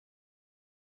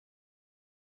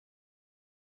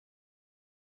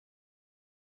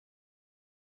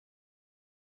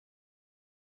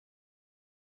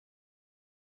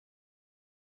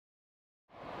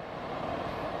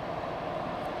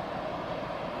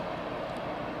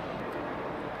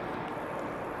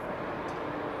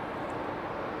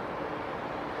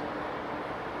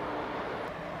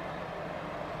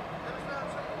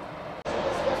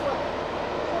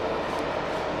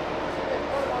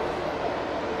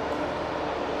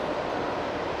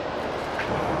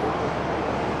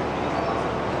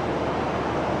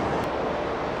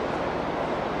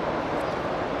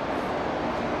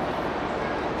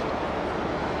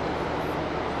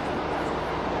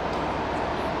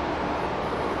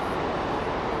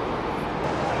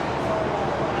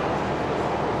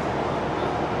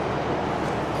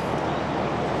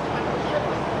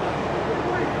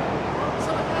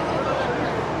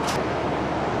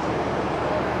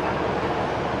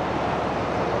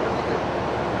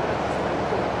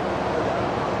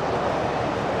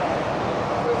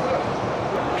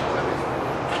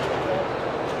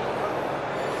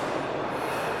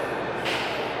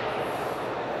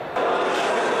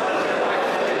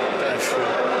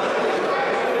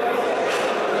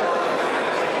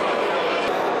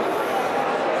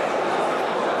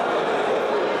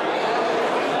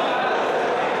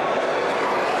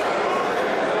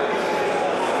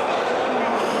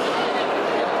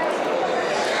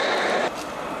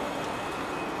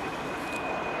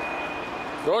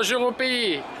Bonjour au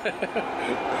pays.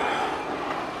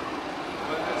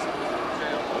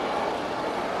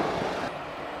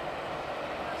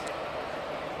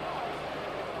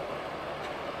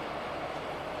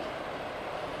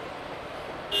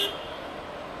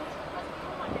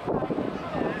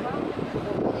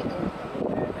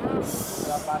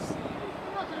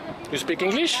 You speak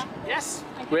English? Yes.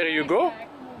 Where you go?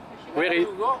 Where you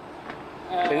go?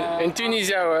 in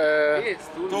Tunisia? Yes,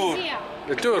 tour.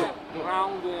 The tour.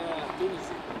 Around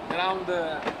Tunisie. Around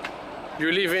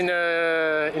You live in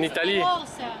Italy?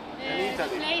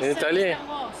 Italy. In Italy? Star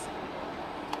Wars.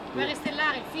 Guerre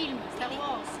Stellare, il film, Star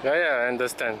Wars. Yeah, I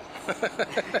understand.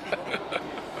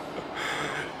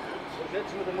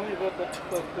 Jetzt met de mooie wordt dat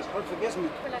groot vergessen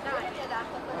moet. Quella d'Asia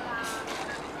adatta a quella...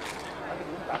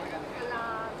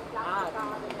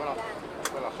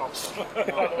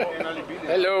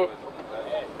 Hello.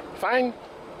 Fine?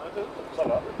 Ça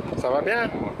va. Ça va bien?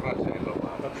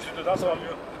 Depuis ce dedans, ça va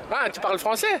mieux. Ah, tu parles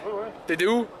français? Oui, oui. T'es de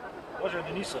où? Moi, je viens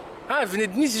de Nice. Ah, vous venez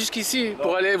de Nice jusqu'ici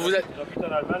pour aller. J'habite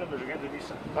en Allemagne, mais je viens de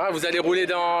Nice. Ah, vous allez rouler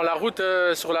dans la route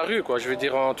sur la rue, quoi. Je veux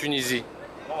dire en Tunisie.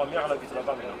 Bon, ma mère, elle habite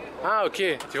là-bas maintenant. Ah, ok.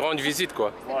 Tu rends une visite,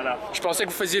 quoi. Voilà. Je pensais que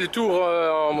vous faisiez le tour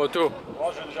en moto.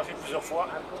 Moi, j'ai déjà fait plusieurs fois.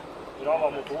 Et là, on va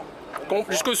en moto.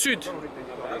 Jusqu'au sud.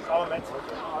 À 1 mètre.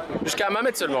 Jusqu'à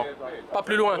Mamet seulement. Pas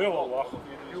plus loin. Oui, on va voir.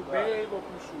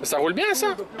 Ça roule bien,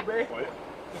 ça? Oui.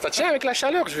 Ça tient avec la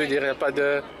chaleur, je veux dire. Y a pas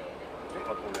de.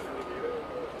 Pas de problème.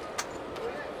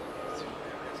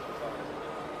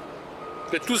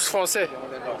 Vous êtes tous français.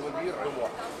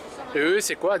 Et eux,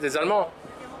 c'est quoi? Des Allemands?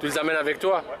 Tu les amènes avec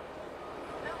toi?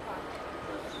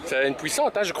 C'est une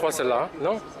puissante, hein, je crois, celle-là, hein,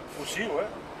 non? Aussi, ouais.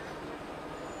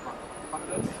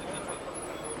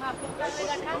 Ma portarle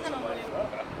da casa non volevo.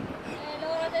 È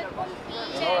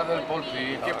l'ora del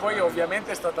polpino. Che poi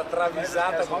ovviamente è stata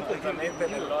travisata completamente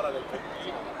nell'ora del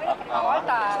pomeriggio. Una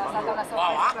volta è stata una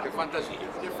sorpresa. Che fantasia,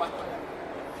 che fantasia.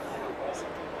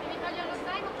 Devi togliere lo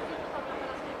zaino così tu proprio me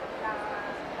l'ho scritto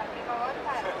la prima volta.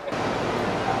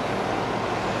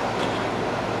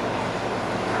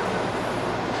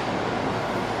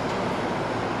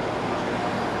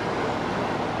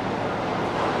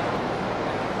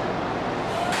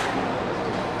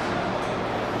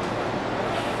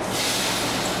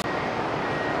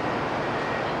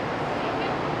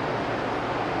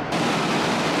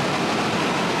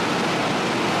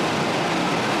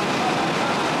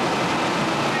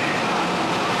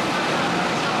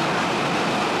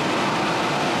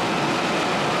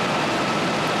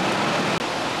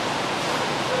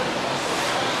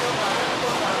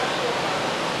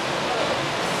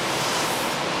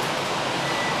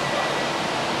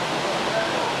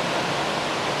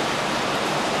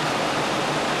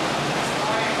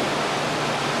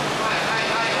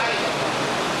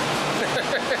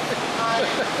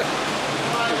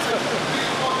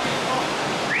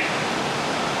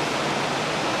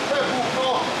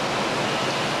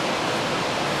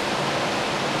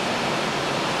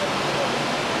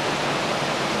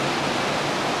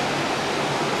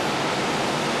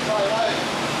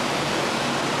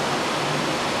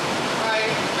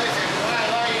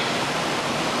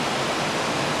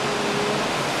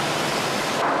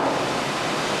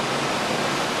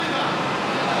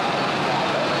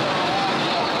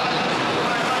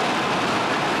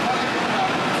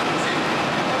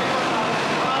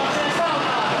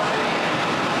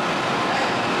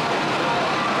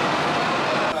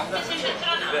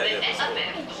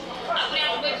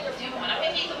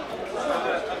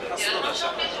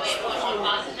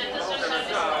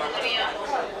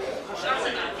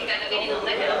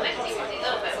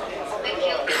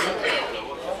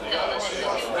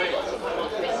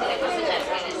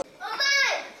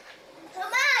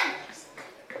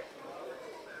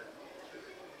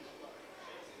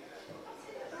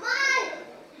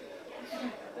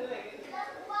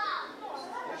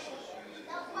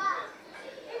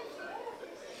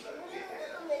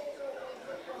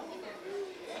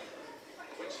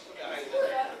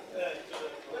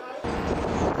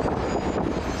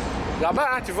 Là-bas,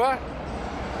 hein, tu vois?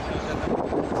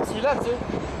 C'est celui-là, tu sais.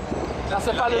 Là,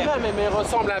 c'est pas le même, mais il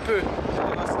ressemble un peu.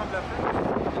 Il ressemble un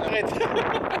peu. Arrête.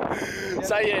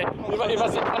 Ça y est, il va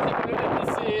s'écraser comme le même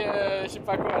lycée, je sais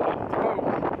pas quoi, là. Tu vois où?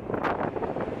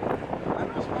 Ah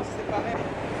non, je pense que c'est pareil.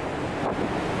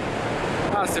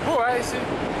 Ah, c'est beau, hein, ici.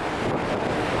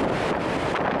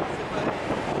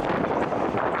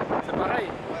 C'est pareil.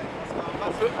 Ouais, parce qu'en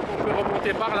bas, On peut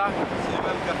remonter par là. c'est le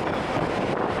même café.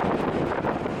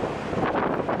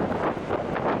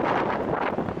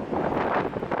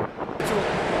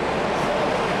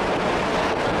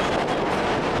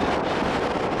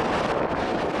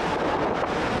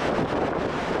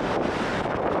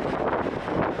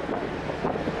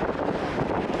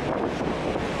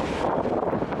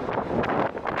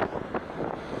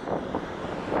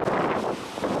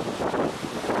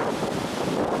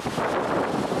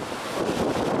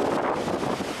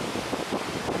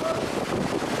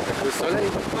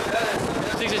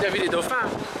 vu les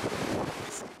dauphins?